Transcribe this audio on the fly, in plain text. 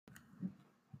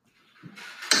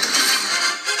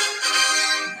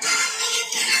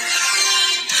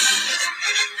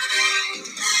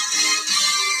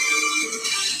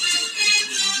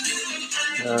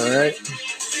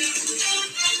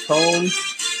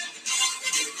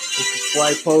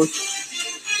Fly Post,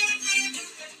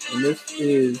 and this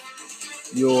is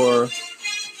your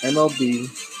MLB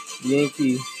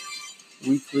Yankee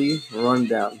weekly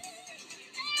rundown.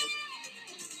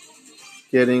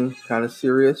 Getting kind of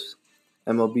serious.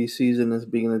 MLB season is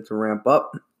beginning to ramp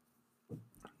up.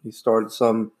 We started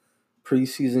some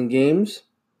preseason games,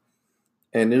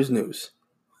 and there's news.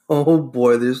 Oh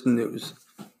boy, there's news.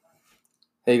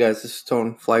 Hey guys, this is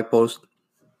Tone, Fly Post.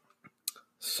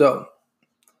 So,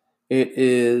 it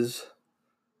is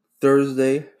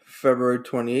Thursday, February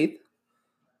 28th,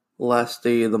 last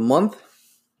day of the month.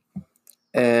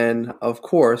 And of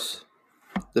course,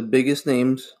 the biggest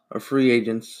names of free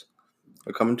agents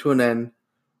are coming to an end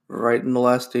right in the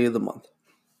last day of the month.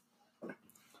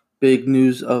 Big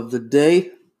news of the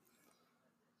day,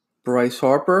 Bryce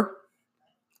Harper.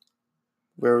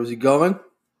 Where is he going?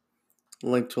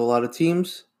 Linked to a lot of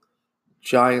teams.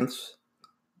 Giants,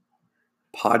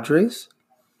 Padres,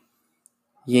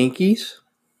 Yankees,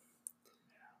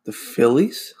 the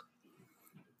Phillies,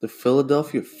 the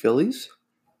Philadelphia Phillies.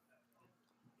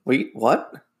 Wait,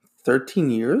 what? 13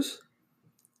 years?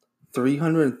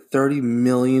 $330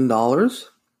 million?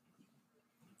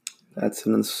 That's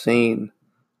an insane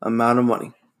amount of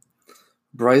money.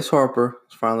 Bryce Harper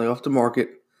is finally off the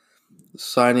market,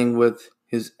 signing with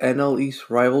his NL East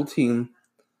rival team,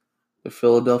 the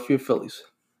Philadelphia Phillies.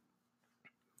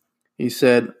 He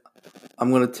said, I'm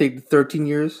going to take the 13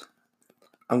 years,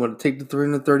 I'm going to take the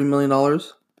 $330 million,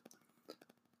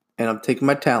 and I'm taking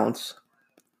my talents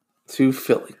to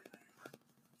Philly.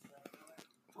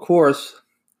 Of course,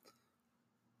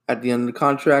 at the end of the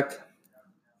contract,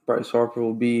 Bryce Harper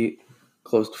will be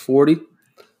close to 40.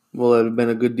 Will it have been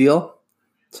a good deal?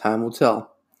 Time will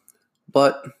tell.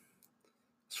 But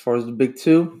as far as the big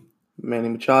two, Manny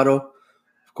Machado,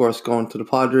 of course, going to the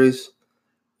Padres,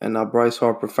 and now Bryce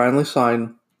Harper finally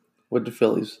signed with the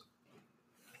Phillies.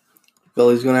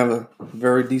 Phillies going to have a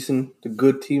very decent to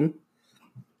good team.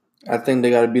 I think they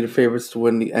got to be the favorites to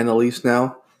win the NL East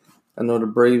now. I know the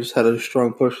Braves had a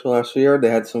strong push last year. They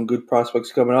had some good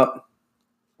prospects coming up.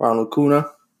 Ronald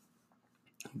Acuna.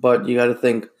 But you got to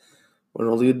think, with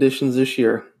all the additions this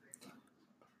year,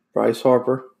 Bryce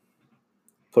Harper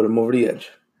put him over the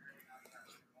edge.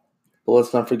 But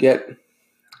let's not forget,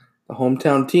 the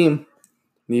hometown team,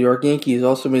 New York Yankees,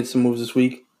 also made some moves this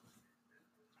week,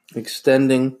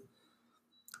 extending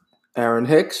Aaron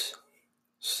Hicks,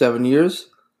 7 years,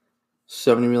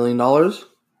 $70 million.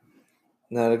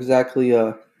 Not exactly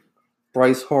a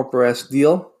Bryce Harper-esque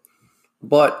deal,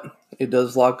 but it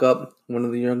does lock up one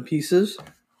of the young pieces,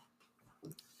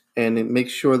 and it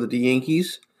makes sure that the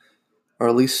Yankees are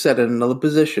at least set in another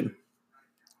position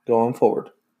going forward.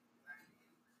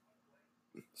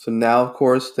 So now, of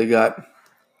course, they got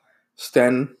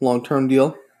Stanton, long-term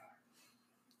deal.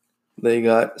 They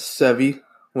got Sevy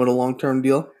with a long-term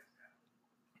deal.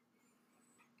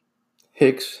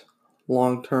 Hicks,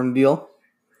 long-term deal.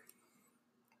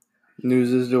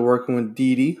 News is they're working with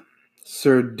Didi.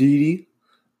 Sir Didi.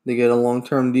 They get a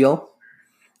long-term deal.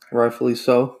 Rightfully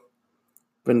so.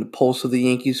 Been the pulse of the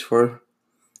Yankees for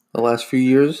the last few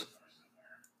years.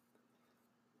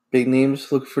 Big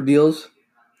names look for deals.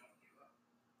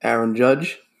 Aaron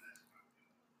Judge.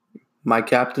 My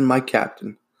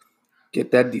captain.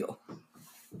 Get that deal.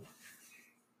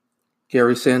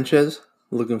 Gary Sanchez,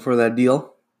 looking for that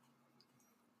deal.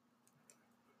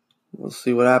 We'll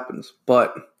see what happens.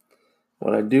 But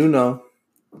what I do know,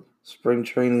 spring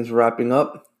training is ramping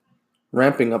up,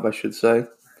 I should say.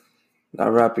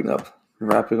 Not wrapping up.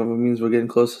 Wrapping up means we're getting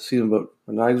close to season, but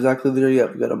we're not exactly there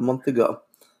yet. We got a month to go.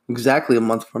 Exactly a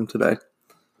month from today,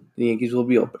 the Yankees will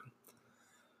be open.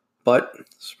 But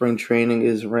spring training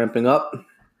is ramping up.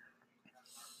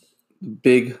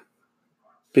 Big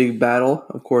battle,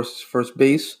 of course, is first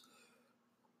base.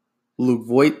 Luke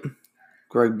Voit,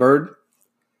 Greg Bird.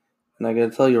 And I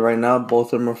got to tell you right now,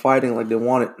 both of them are fighting like they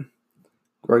want it.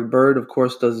 Greg Bird, of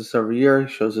course, does this every year.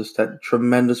 He shows us that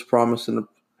tremendous promise in the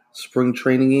spring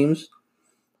training games.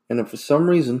 And if for some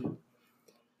reason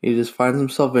he just finds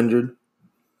himself injured,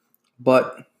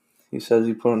 but he says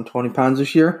he put on 20 pounds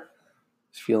this year,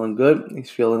 he's feeling good.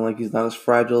 He's feeling like he's not as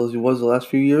fragile as he was the last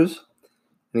few years,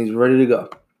 and he's ready to go.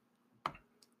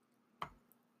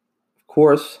 Of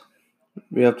course,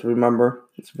 we have to remember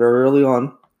it's very early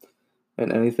on,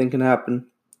 and anything can happen.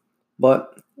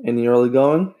 But in the early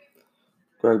going,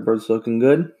 Greg Bird's looking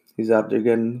good. He's out there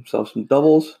getting himself some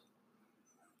doubles.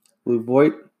 Luke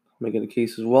Voit making a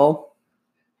case as well.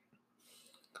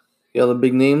 The other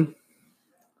big name,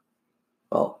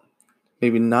 well,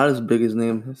 maybe not as big as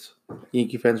name as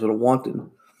Yankee fans would have wanted,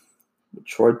 but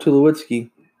Troy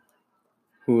Tulowitzki,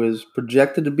 who is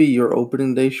projected to be your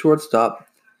opening day shortstop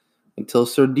until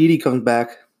Sir Didi comes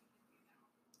back,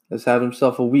 has had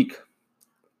himself a week.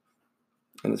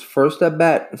 And his first at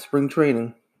bat in spring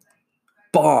training,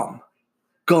 bomb,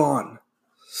 gone,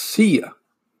 see ya.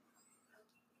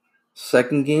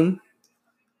 Second game,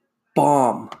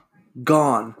 bomb,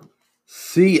 gone,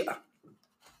 see ya.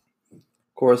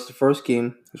 Of course, the first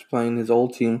game, he was playing his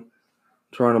old team,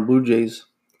 Toronto Blue Jays.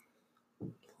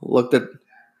 Looked at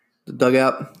the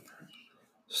dugout,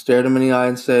 stared him in the eye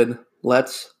and said,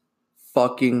 "Let's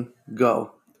fucking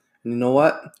go." And you know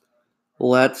what?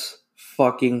 Let's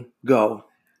fucking go.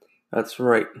 That's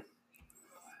right.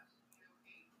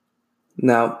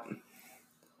 Now,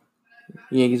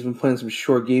 Yankees been playing some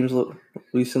short games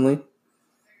recently.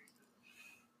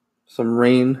 Some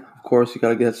rain. Of course, you got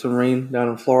to get some rain down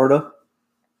in Florida.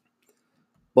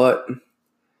 But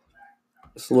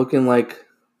it's looking like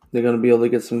they're going to be able to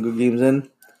get some good games in.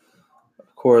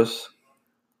 Of course,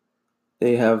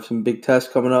 they have some big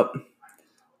tests coming up.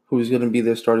 Who's going to be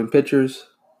their starting pitchers?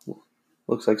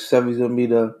 Looks like Sevy's going to be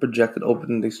the projected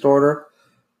opening day starter.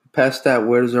 Past that,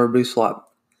 where does everybody slot?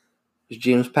 Is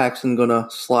James Paxton going to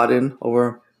slot in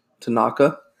over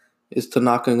Tanaka? Is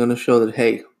Tanaka going to show that,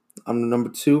 hey, I'm the number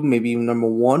 2, maybe even number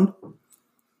 1?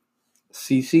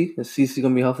 CeCe? Is CeCe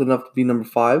going to be healthy enough to be number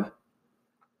 5?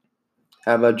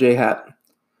 How about J-Hat?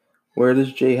 Where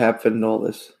does J-Hat fit in all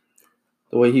this?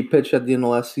 The way he pitched at the end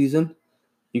of last season,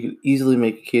 you could easily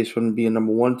make a case for him to be a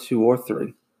number 1, 2, or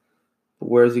 3. But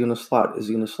where is he going to slot? Is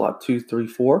he going to slot 2, 3,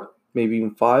 4? Maybe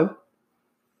even 5?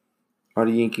 Are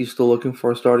the Yankees still looking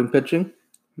for a starting pitching?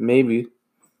 Maybe.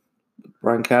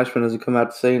 Brian Cashman hasn't come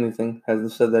out to say anything.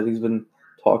 Hasn't said that he's been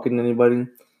talking to anybody,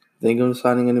 thinking of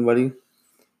signing anybody.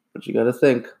 But you got to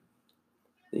think,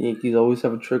 the Yankees always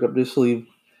have a trick up their sleeve.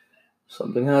 If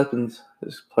something happens,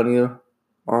 there's plenty of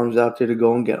arms out there to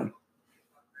go and get them.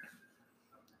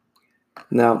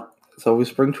 Now, it's always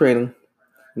spring training,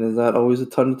 and there's not always a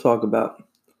ton to talk about.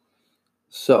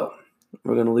 So,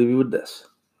 we're going to leave you with this.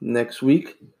 Next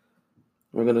week,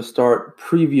 we're going to start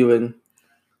previewing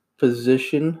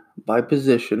position by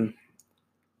position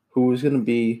who is going to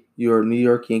be your New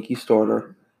York Yankees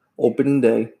starter opening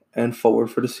day and forward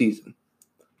for the season.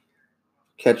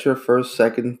 Catcher, first,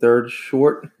 second, third,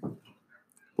 short,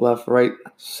 left, right,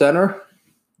 center,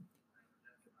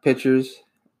 pitchers,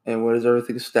 and where does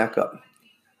everything stack up?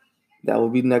 That will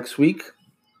be next week,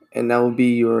 and that will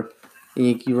be your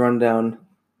Yankee Rundown.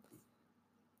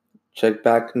 Check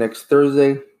back next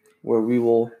Thursday, where we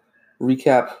will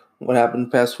recap what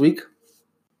happened past week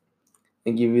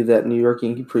and give you that New York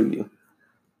Yankee preview.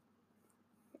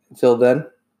 Until then,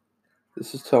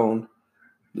 this is Tone,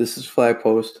 this is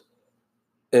Flagpost,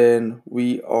 and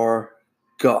we are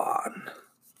gone.